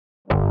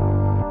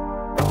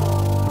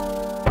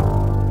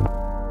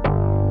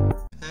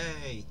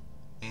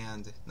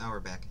now we're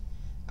back.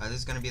 This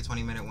is gonna be a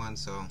 20-minute one,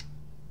 so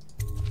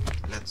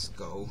let's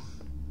go.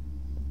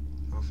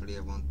 Hopefully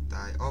I won't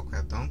die. Oh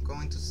crap, don't go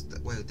into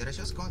wait, did I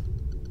just go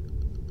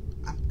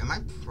am I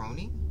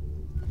proning?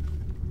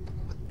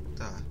 What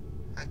the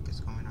heck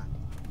is going on?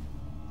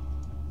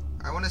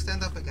 I wanna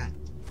stand up again.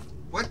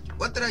 What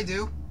did I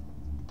do?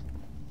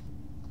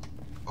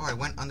 Oh, I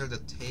went under the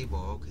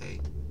table,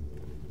 okay.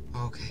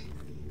 Okay.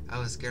 I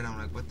was scared, I'm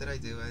like, what did I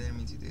do? I didn't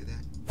mean to do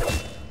that.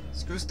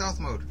 Screw stealth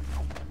mode.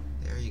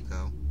 There you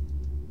go.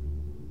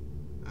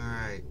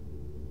 Alright.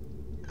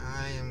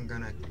 I am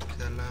gonna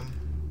kill him.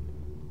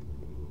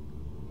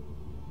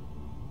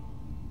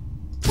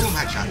 Boom,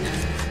 headshot.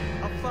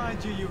 I'll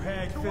find you, you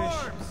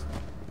hagfish.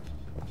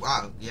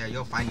 Wow, yeah,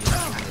 you'll find me right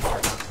behind the door.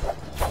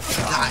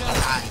 You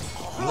die.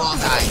 You all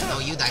die. No,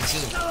 you die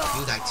too.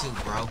 You die too,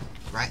 bro.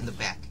 Right in the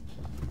back.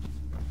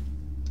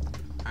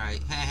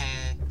 Alright,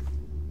 heh.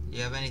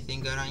 You have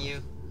anything good on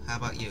you? How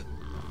about you?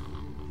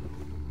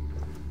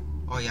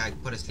 Oh yeah, I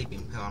put a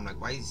sleeping pill. I'm like,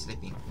 why is he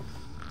sleeping?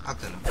 I'll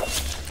kill him.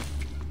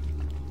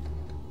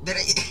 Did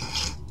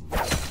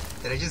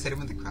I just hit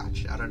him in the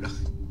crotch? I don't know.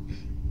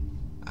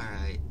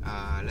 Alright,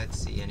 let's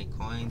see. Any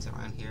coins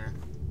around here?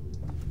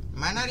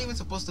 Am I not even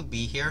supposed to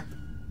be here?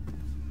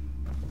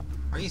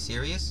 Are you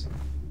serious?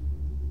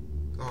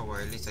 Oh, well,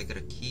 at least I get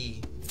a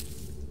key.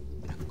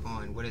 And a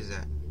coin. What is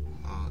that?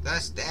 Oh,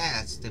 that's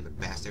that stupid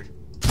bastard.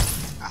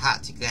 Aha,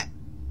 take that.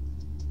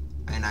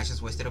 And I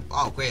just wasted a...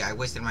 Oh, great, I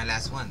wasted my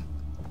last one.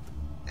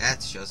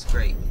 That's just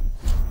great.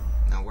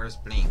 Now, where's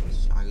Blink?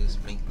 I'll use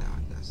Blink now,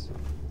 I guess.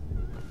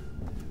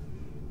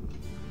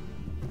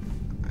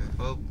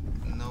 I hope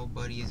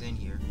nobody is in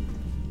here.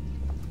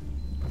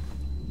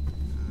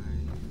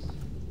 Alright.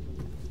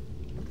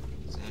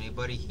 Is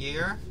anybody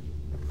here?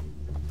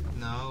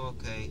 No?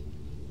 Okay.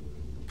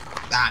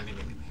 Ah,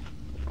 maybe.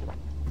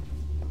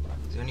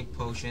 Is there any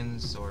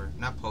potions, or...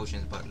 Not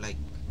potions, but like...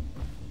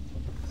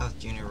 health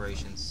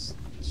generation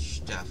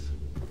stuff.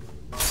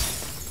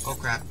 Oh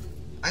crap.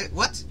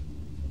 What?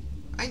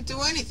 I didn't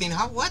do anything.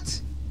 How?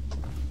 What?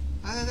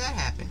 How did that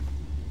happen?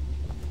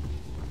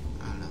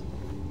 I don't know.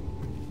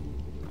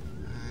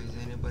 Is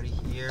anybody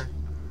here?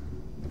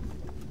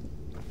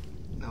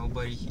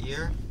 Nobody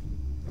here?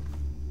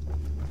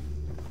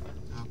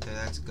 Okay,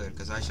 that's good,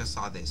 because I just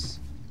saw this.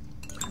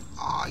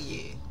 Oh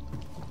yeah.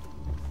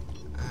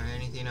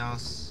 Anything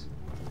else?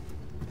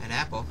 An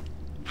apple?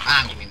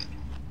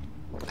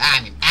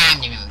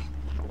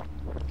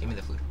 Give me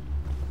the food.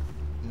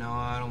 No,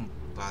 I don't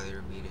bother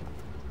to read it.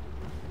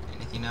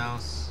 Anything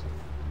else?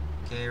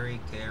 Carry.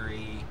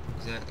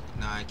 Is that...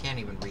 No, I can't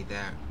even read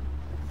that.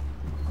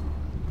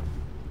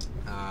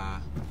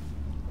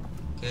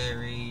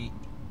 Carry.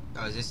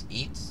 Oh, is this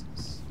eats?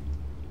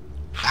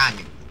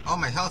 Oh,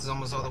 my health is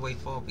almost all the way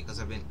full because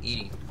I've been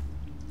eating.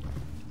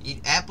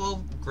 Eat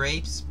apple,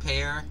 grapes,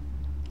 pear,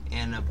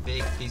 and a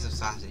big piece of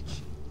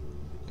sausage.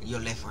 And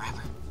you'll live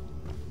forever.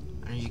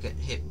 And you get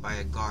hit by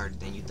a guard,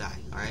 then you die,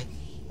 alright?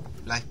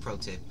 Life pro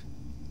tip.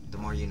 The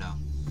more you know.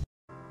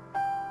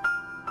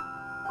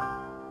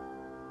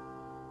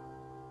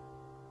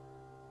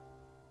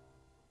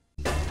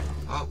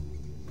 Oh.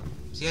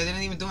 See, I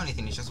didn't even do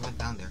anything. It just went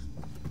down there.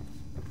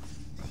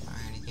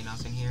 Alright, anything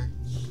else in here?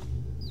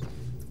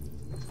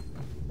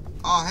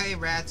 Oh, hey,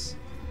 rats.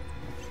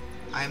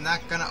 I'm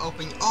not gonna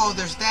open... Oh,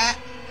 there's that?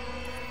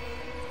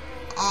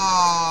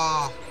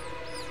 Oh.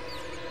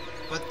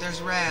 But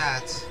there's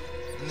rats.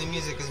 And the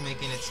music is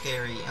making it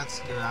scary.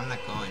 I'm not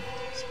going.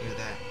 Screw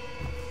that.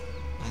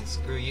 And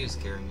screw you,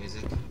 scary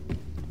music.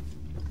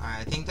 Alright,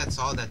 I think that's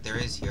all that there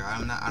is here. I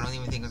don't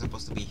even think I'm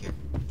supposed to be here.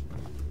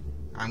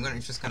 I'm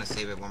just gonna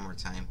save it one more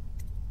time.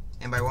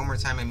 And by one more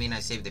time, I mean I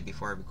saved it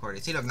before I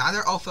recorded. See, look, now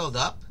they're all filled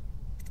up.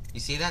 You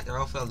see that? They're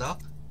all filled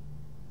up.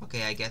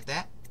 Okay, I get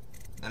that.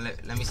 Now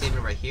let me save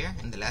it right here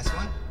in the last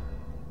one.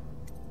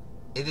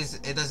 It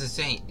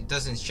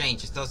doesn't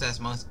change. It still says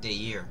month, day,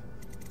 year.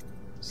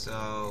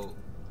 So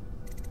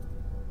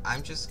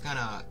I'm just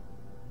gonna,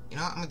 you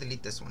know what, I'm gonna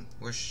delete this one.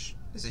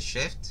 Is it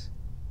shift?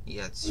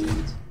 Yeah, it's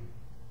shift.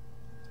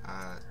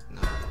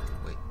 No,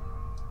 wait.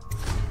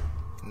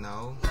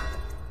 No.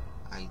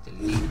 I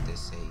delete this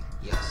save.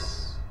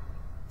 Yes.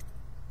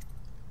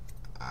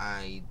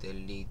 I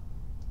delete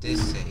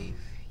this save.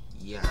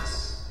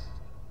 Yes.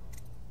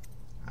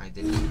 I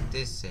delete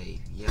this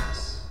save.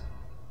 Yes.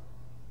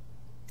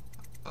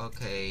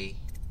 Okay.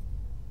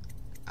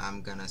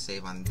 I'm gonna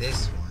save on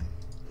this one.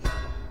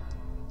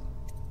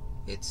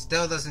 It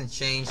still doesn't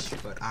change,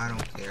 but I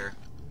don't care.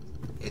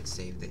 It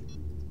saved it.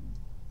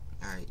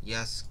 Alright,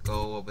 yes,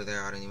 go over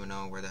there. I don't even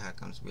know where the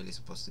heck I'm really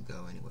supposed to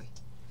go anyway.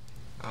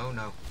 Oh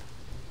no.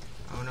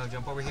 Oh no,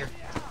 jump over here.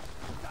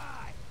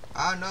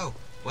 Oh no.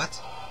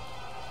 What?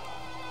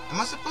 Am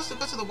I supposed to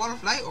go to the Wall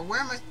of Light, or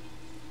where am I?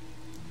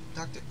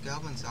 Dr.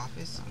 Galvin's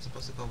office? I'm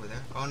supposed to go over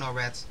there. Oh no,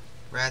 rats.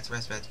 Rats.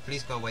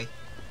 Please go away.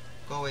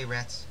 Go away,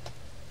 rats.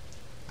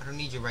 I don't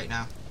need you right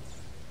now.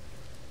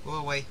 Go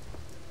away.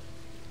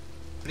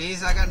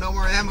 Please, I got no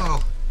more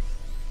ammo.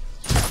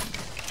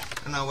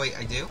 Oh no, wait,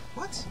 I do?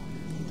 What?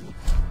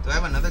 Do I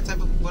have another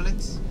type of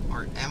bullets?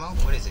 Or ammo?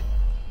 What is it?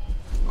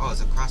 Oh,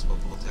 it's a crossbow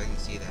bolt. I didn't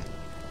see that.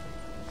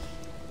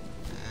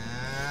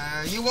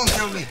 You won't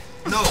kill me.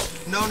 No,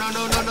 no, no,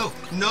 no, no, no,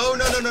 no,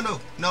 no, no, no, no,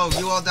 no.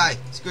 You all die.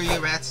 Screw you,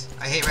 rats.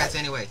 I hate rats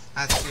anyway.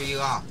 I screw you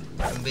all.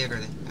 I'm better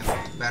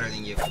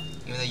than you,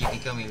 even though you can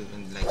kill me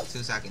in like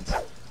 2 seconds.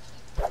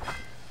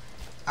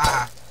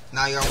 Ah,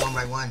 now you're 1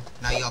 by 1.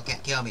 Now y'all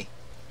can't kill me.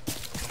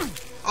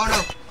 Oh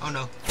no, oh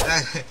no.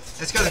 That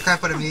scared the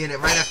crap out of me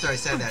right after I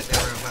said that. They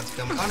were about to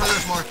kill me. Oh no,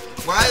 there's more.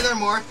 Why are there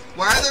more?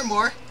 Why are there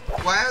more?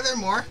 Why are there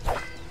more?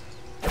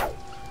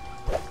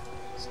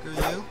 Screw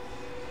you.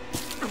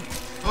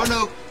 Oh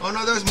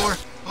no, there's more.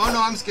 Oh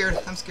no, I'm scared.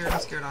 I'm scared,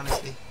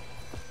 honestly.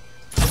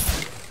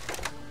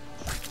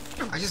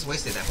 I just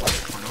wasted that bullet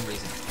for no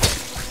reason.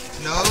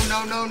 No,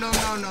 no, no, no,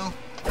 no, no.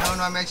 No,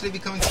 no, I'm actually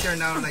becoming scared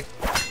now. Like,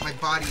 my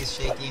body is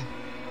shaking.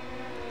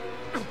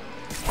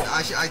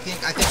 I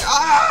think,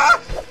 ah!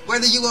 Where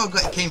the you all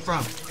came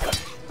from?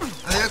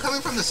 Are they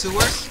coming from the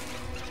sewers?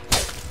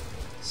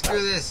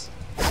 Screw this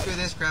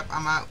crap.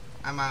 I'm out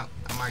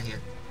here.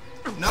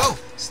 No,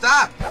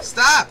 stop,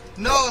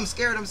 no, I'm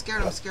scared.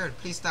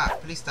 Please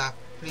stop.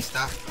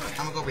 I'm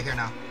gonna go over here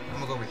now.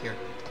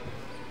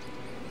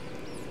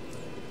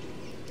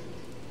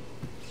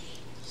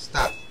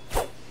 Stop.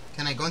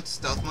 Can I go into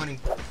stealth mode?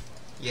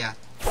 Yeah.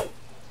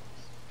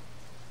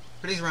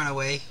 Please run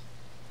away.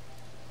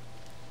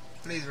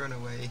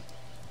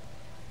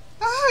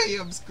 Ah,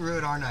 I'm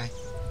screwed, aren't I?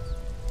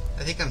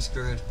 I think I'm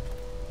screwed.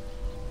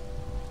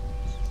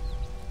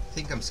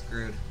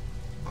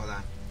 Hold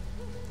on.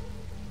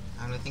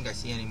 I don't think I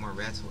see any more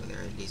rats over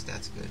there. At least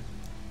that's good.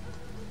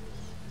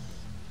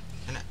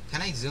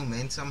 Can I zoom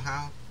in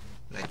somehow?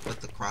 Like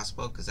with the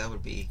crossbow? Because that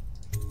would be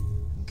a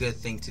good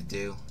thing to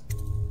do.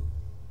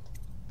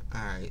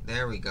 Alright,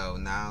 there we go.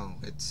 Now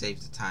it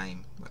saves the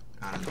time. But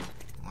I don't know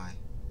why.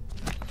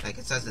 Like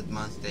it says the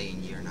month, day,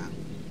 and year now.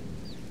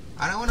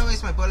 I don't want to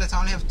waste my bullets. I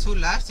only have 2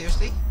 left.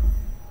 Seriously?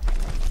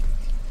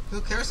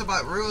 Who cares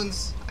about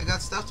runes? I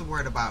got stuff to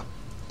worry about.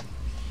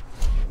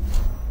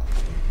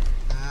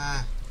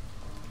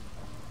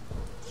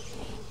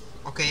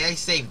 Okay, I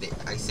saved it.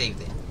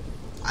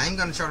 I'm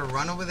gonna try to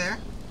run over there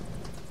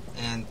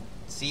and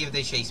see if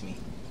they chase me.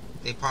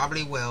 They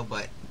probably will,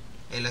 but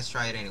hey, let's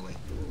try it anyway.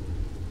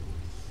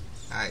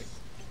 Alright.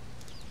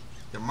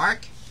 Your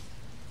mark.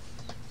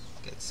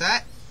 Get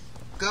set.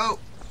 Go.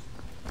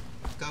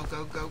 Go.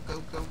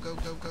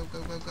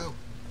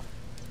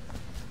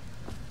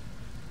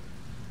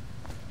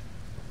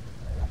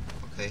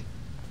 Okay.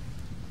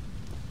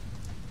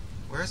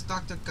 Where's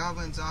Dr.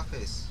 Goblin's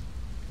office?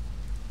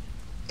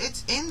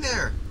 It's in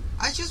there!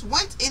 I just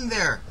went in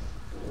there!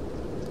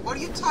 What are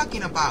you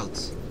talking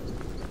about?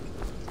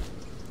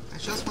 I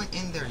just went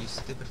in there, you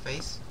stupid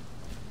face.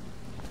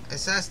 It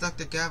says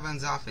Dr.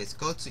 Gavin's office.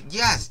 Go to...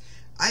 Yes!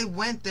 I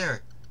went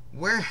there!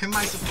 Where am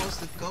I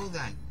supposed to go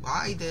then?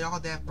 Why did all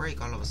that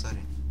break all of a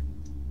sudden?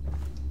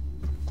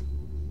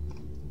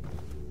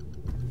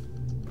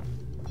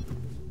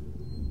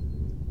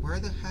 Where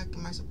the heck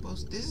am I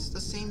supposed to... This is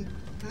the same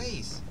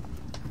place.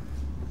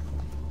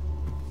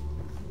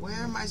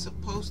 Where am I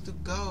supposed to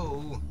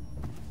go?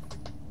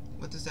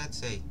 What does that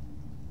say?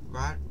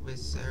 Rot with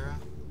Sarah?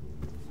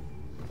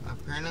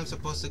 Apparently I'm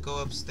supposed to go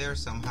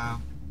upstairs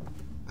somehow.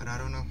 But I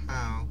don't know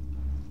how.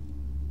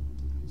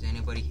 Is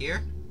anybody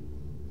here?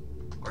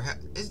 Or have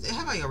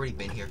I already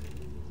been here?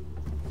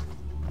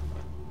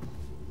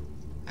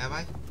 Have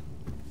I?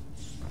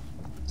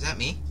 Is that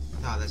me?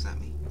 No, that's not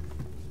me.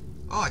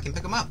 Oh, I can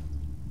pick them up.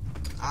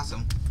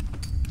 Awesome.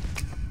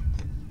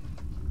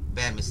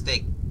 Bad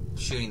mistake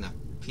shooting the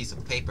piece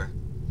of paper.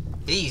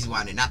 He's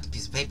wanted, not the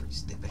piece of paper,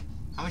 stupid.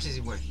 How much is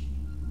he worth?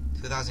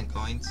 2,000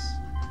 coins.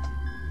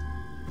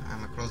 I'm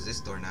gonna close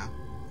this door now.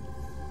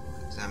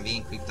 Because I'm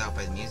being creeped out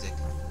by the music.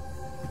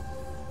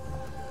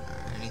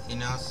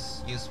 Anything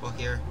else useful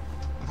here?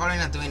 I'm probably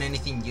not doing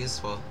anything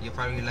useful. You're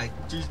probably like,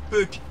 you're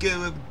supposed to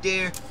go over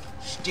there,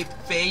 stupid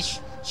face.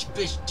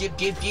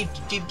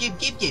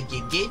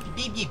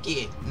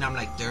 And I'm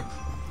like, derp.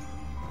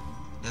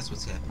 That's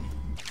what's happening.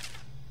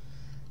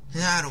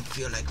 I don't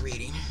feel like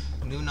reading.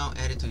 Do not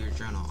add it to your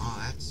journal. Oh,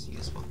 that's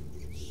useful.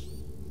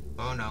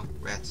 Oh no,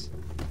 rats.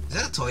 Is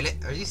that a toilet?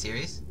 Are you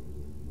serious?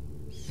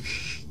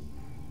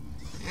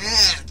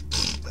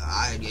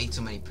 I ate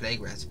too many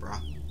plague rats, bro.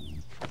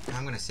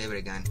 I'm gonna save it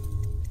again.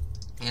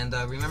 And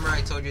remember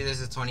I told you this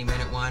is a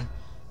 20-minute one.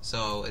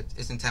 So it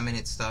isn't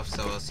 10-minute stuff.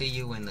 So I'll see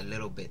you in a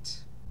little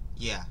bit.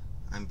 Yeah,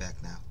 I'm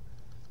back now.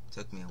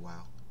 Took me a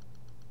while.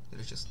 Did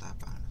it just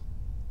stop?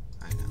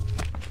 I don't know. I know.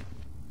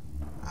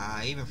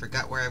 I even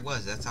forgot where I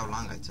was. That's how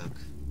long I took.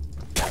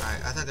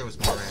 Alright, I thought there was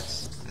more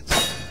rats.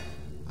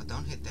 Oh,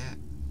 don't hit that.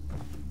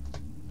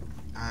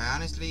 Alright,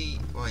 honestly...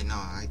 Wait, no,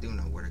 I do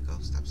know where to go.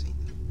 Stop saying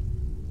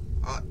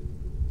that.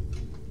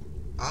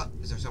 Oh,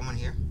 is there someone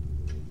here?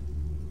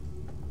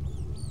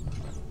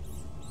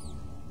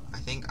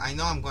 I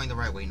know I'm going the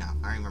right way now.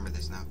 I remember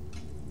this now.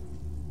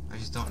 I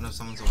just don't know if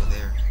someone's over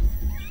there.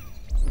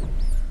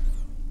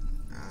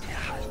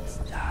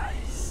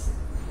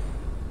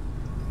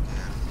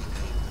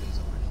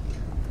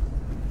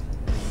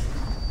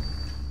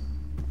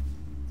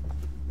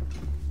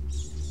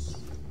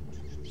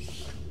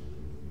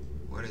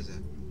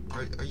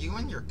 you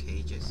in your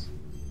cages?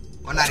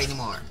 Well, not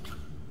anymore.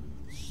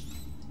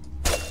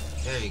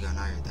 There you go,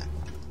 now you're dead.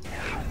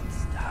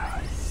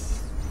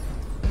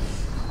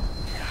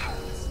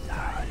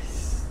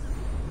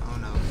 Oh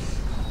no.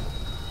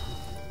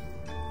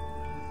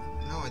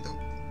 No, I don't.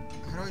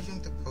 How do I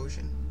drink the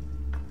potion?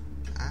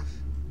 F?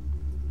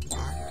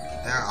 R?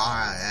 There,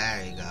 alright,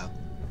 there you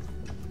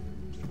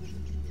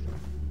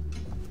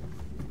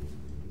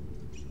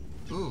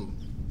go. Ooh.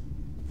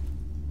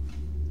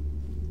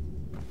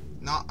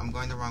 No, I'm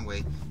going the wrong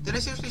way. Did I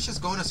seriously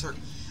just go in a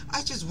circle?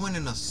 I just went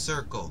in a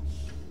circle.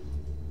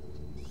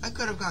 I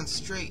could have gone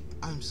straight.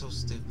 I'm so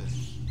stupid.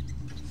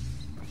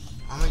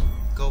 I'm gonna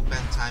go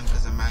bend time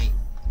because I might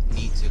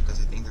need to,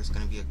 because I think there's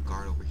gonna be a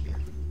guard over here.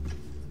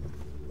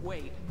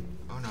 Wait.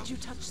 Oh no. Did you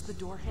touch the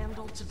door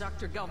handle to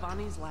Dr.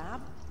 Galvani's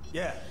lab?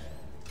 Yeah,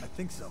 I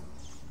think so.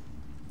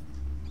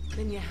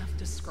 Then you have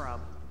to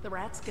scrub. The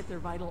rats get their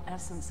vital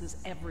essences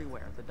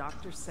everywhere, the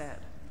doctor said.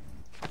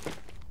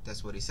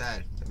 That's what he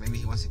said. That maybe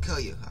he wants to kill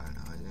you. I don't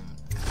know.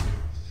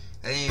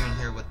 I didn't even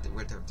hear what they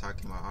were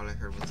talking about. All I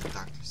heard was the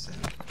doctor said.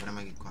 But I'm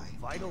gonna be quiet.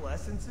 Vital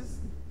essences?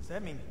 Does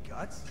that mean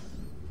guts?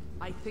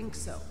 I think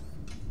so.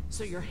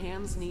 So your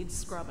hands need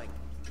scrubbing.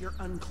 You're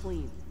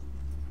unclean.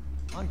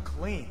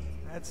 Unclean?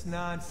 That's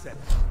nonsense.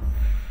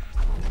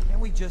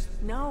 Can't we just...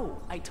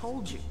 No, I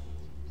told you.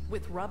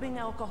 With rubbing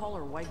alcohol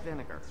or white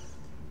vinegar.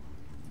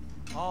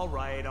 All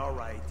right, all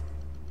right.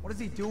 What is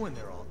he doing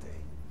there all day?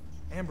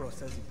 Ambrose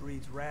says he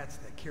breeds rats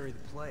that carry the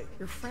plague.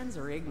 Your friends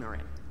are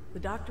ignorant. The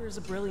doctor is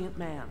a brilliant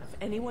man. If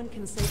anyone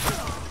can save you...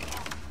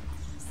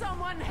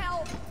 Someone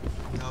help!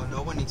 No,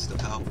 no one needs to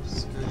help.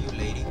 Screw you,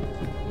 lady.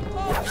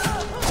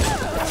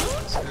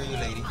 Screw you,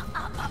 lady.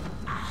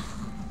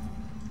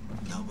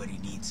 Nobody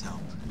needs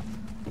help.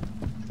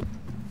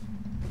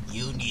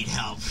 You need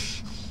help.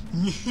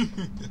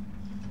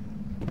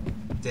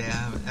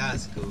 Damn,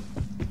 that's cool.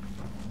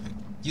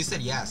 You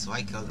said yes, so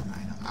I killed him.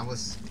 I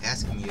was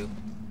asking you.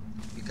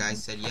 You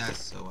guys said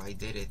yes, so I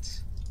did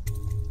it.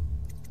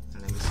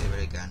 And let me save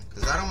it again,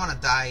 because I don't want to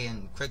die,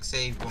 and quick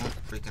save won't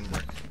freaking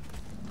work.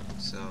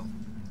 So,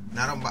 and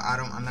I'm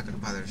not gonna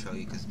bother to show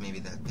you, because maybe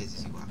that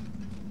pisses you off.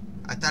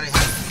 I thought I had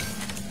the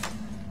key.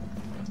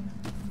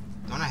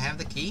 Don't I have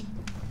the key?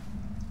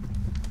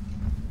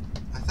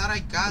 I thought I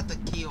got the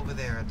key over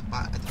there at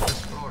the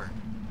first floor.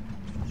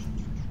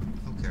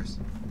 Who cares?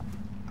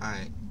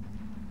 Alright.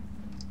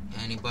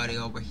 Anybody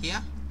over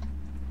here?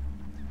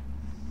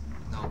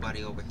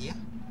 Nobody over here?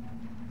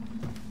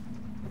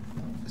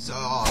 So,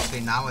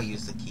 okay, now I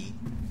use the key.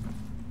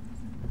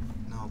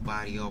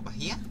 Nobody over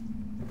here?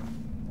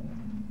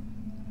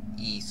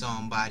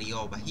 Somebody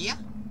over here?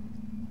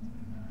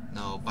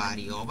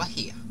 Nobody over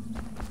here.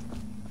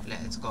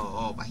 Let's go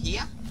over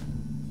here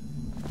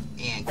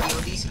and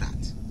kill these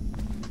rats.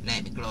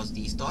 Let me close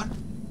this door,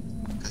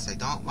 because I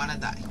don't want to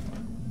die.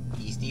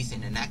 Is this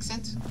in an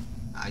accent?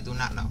 I do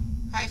not know.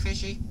 Hi,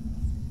 fishy.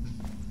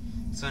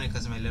 It's funny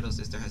because my little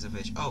sister has a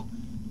fish. Oh,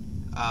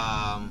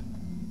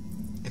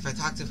 if I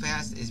talk too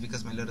fast, it's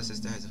because my little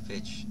sister has a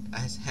fish.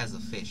 Has a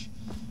fish.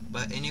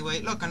 But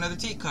anyway, look, another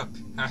teacup.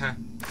 Haha,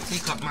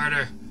 teacup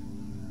murder.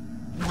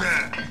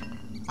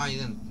 Oh, you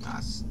didn't.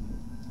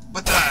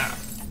 What the?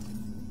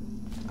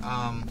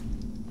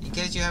 In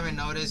case you haven't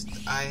noticed,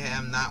 I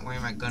am not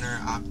wearing my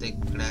gunner optic.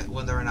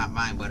 Well, they're not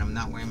mine, but I'm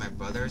not wearing my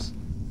brother's.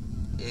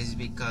 Is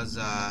because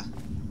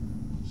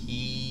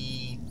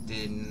he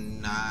did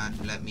not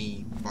let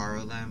me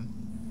borrow them.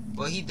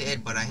 Well, he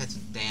did, but I had to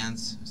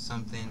dance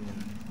something.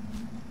 And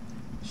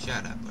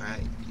shut up,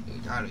 alright?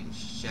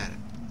 Shut up.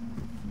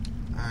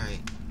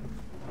 Alright.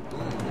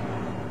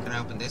 Can I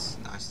open this?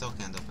 No, I still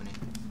can't open it.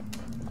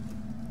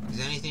 Is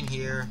there anything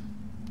here?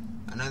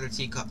 Another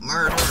teacup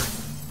murder.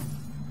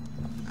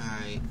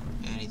 Alright.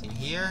 Anything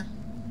here?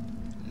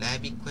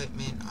 Lab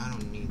equipment. I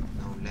don't need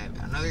no lab.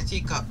 Another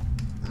teacup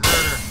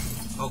murder.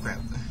 Oh crap.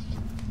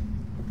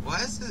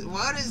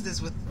 What is this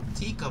with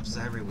teacups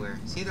everywhere?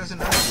 See, there's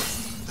another one.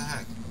 What the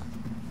heck?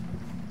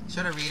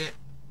 Should I read it?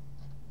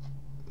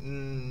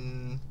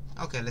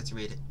 Okay, let's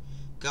read it.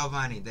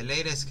 Galvani, the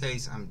latest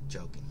case. I'm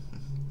joking.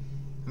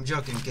 I'm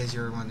joking in case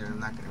you're wondering. I'm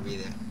not gonna read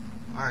it.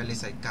 Or at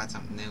least I got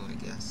something new, I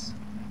guess.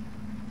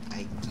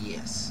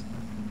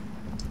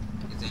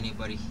 Is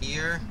anybody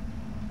here?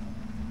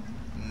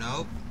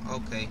 Nope.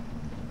 Okay.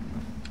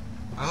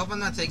 I hope I'm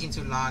not taking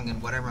too long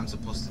in whatever I'm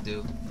supposed to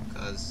do,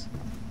 because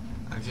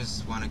I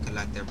just want to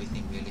collect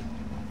everything, really.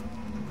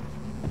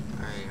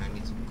 Alright, I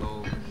need to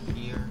go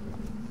here.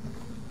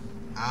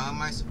 How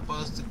am I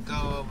supposed to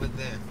go over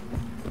there?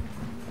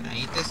 Can I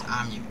eat this?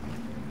 Alright,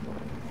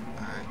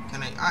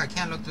 can I? Oh, I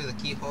can't look through the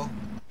keyhole.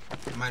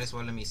 You might as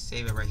well let me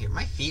save it right here.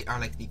 My feet are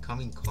like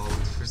becoming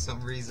cold for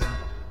some reason.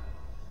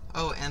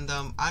 Oh, and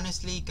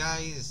honestly,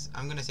 guys,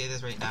 I'm gonna say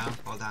this right now.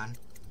 Hold on.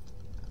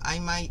 I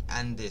might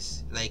end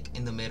this like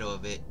in the middle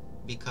of it,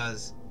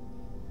 because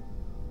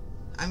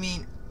I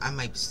mean, I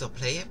might still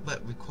play it,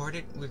 but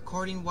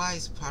recording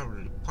wise,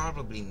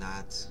 probably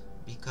not,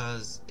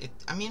 because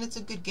I mean, it's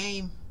a good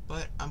game,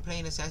 but I'm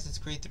playing Assassin's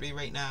Creed 3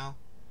 right now,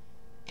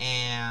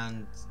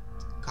 and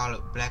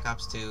Black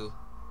Ops 2,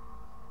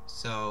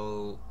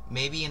 So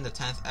maybe in the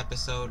 10th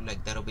episode,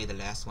 like, that'll be the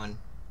last one.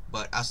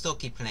 But I'll still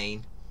keep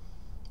playing.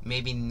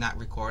 Maybe not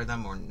record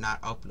them or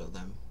not upload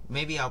them.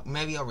 Maybe I'll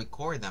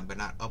record them but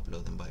not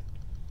upload them. But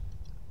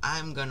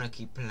I'm gonna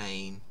keep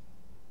playing.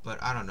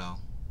 But I don't know.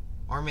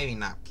 Or maybe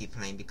not keep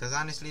playing, because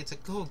honestly it's a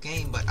cool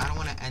game, but I don't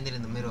want to end it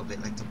in the middle of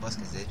it like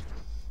Tobuscus did.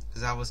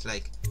 Because I was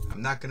like,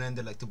 I'm not gonna end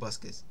it like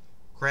Tobuscus.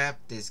 Crap,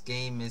 this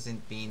game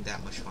isn't being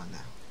that much fun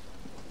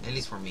now. At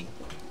least for me.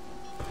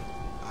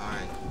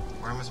 Alright,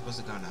 where am I supposed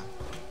to go now?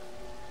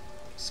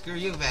 Screw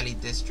you, Valley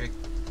District,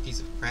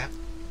 piece of crap.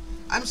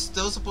 I'm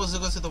still supposed to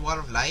go to the Wall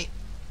of Light?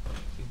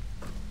 You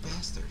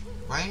bastard.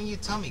 Why didn't you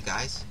tell me,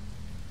 guys?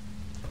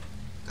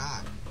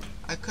 God.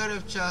 I could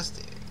have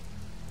just...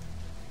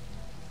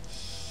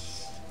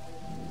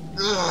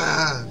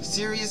 Ugh,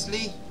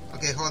 seriously?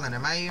 Okay, hold on.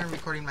 Am I even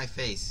recording my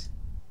face?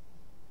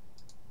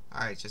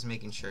 Alright, just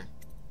making sure.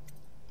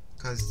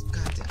 Because,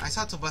 goddamn, I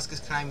saw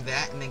Tobuscus climb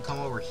that and then come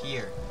over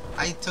here.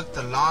 I took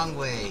the long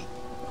way.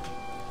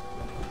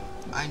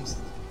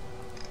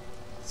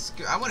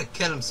 I want to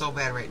kill him so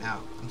bad right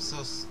now. I'm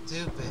so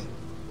stupid.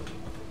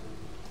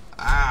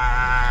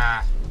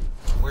 Ah!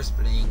 Where's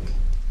Blink?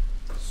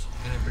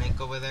 Can I blink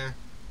over there?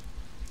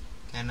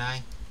 Can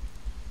I?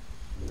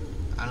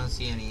 I don't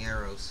see any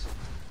arrows.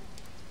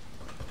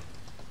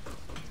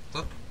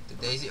 Whoop, the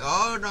daisy.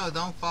 Oh no,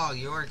 don't fall.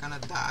 You are gonna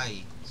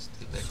die,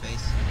 stupid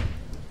face.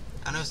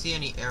 I don't see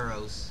any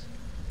arrows.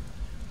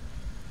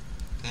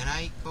 Can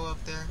I go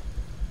up there?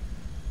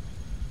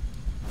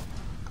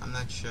 I'm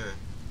not sure.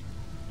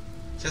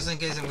 Just in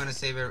case, I'm gonna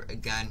save it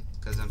again,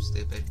 because I'm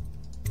stupid.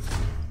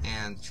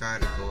 And try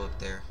to go up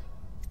there.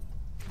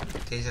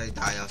 In case I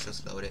die, I'll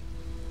just load it.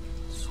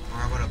 Or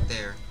how about up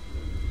there?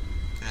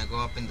 Can I go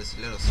up in this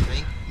little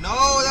string?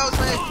 No,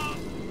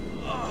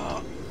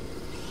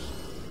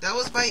 that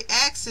was by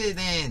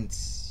accident.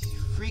 You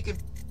freaking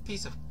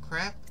piece of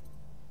crap.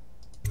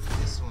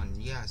 This one,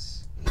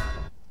 yes.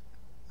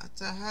 What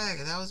the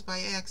heck? That was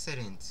by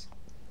accident.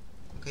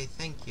 Okay,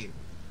 thank you.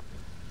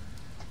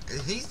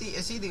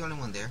 Is he the only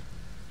one there?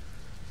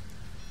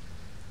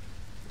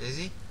 Is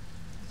he?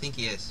 I think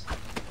he is.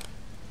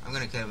 I'm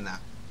gonna kill him now.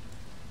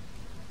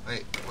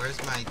 Wait,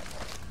 where's my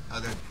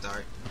other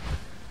dart?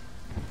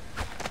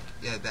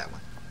 Yeah, that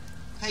one.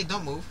 Hey,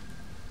 don't move.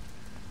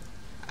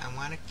 I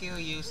wanna kill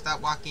you.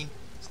 Stop walking.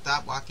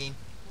 Stop walking.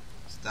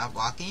 Stop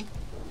walking.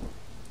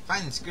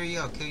 Fine, screw you.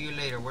 I'll kill you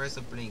later. Where's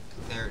the blink?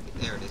 There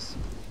it is.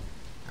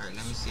 Alright,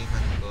 let me see if I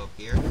can go up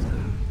here.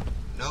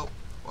 Nope.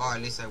 Well,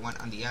 at least I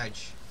went on the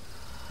edge.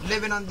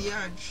 Living on the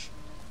edge.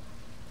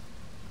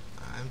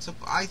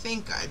 I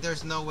think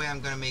there's no way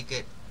I'm gonna make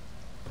it.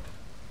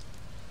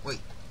 Wait,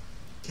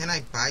 can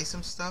I buy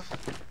some stuff?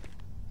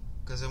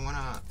 Because I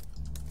wanna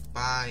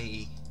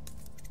buy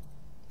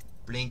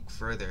Blink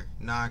further.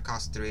 No, it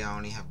costs 3. I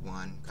only have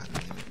 1. God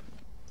damn it.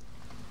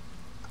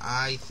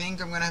 I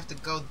think I'm gonna have to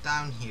go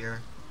down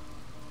here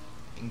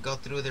and go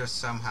through there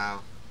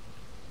somehow.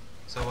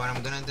 So what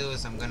I'm gonna do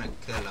is I'm gonna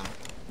kill him.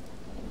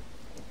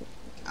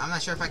 I'm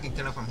not sure if I can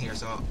kill him from here.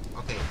 So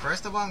okay,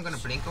 first of all, I'm gonna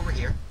blink over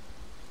here.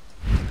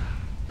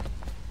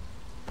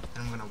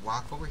 I'm gonna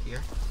walk over here.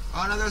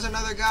 Oh no, there's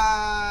another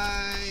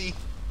guy!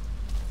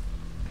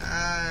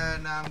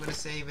 Now I'm gonna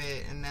save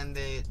it and end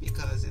it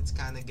because it's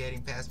kind of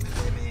getting past my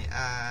limit.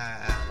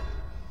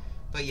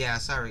 But yeah,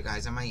 sorry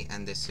guys, I might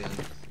end this soon.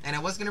 And I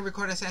was gonna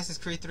record Assassin's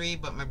Creed 3,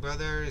 but my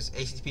brother's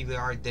HTTP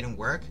VR didn't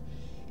work,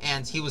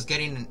 and he was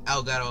getting an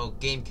Elgato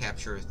game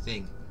capture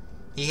thing.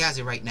 He has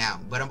it right now,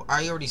 but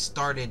I already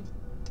started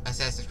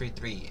Assassin's Creed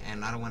 3,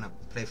 and I don't want to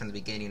play from the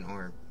beginning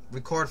or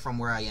record from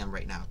where I am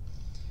right now.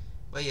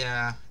 But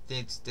yeah,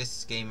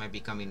 this game might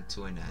be coming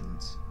to an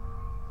end.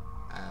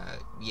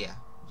 Yeah,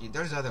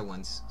 there's other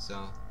ones,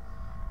 so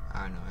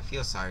I don't know. I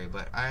feel sorry,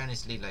 but I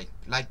honestly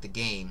like the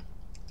game.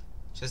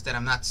 Just that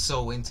I'm not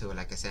so into it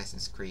like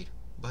Assassin's Creed.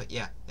 But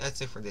yeah,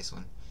 that's it for this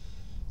one.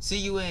 See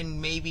you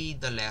in maybe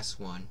the last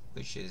one,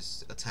 which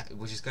is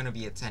gonna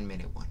be a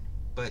 10-minute one.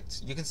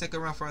 But you can stick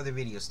around for other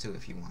videos too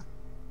if you want.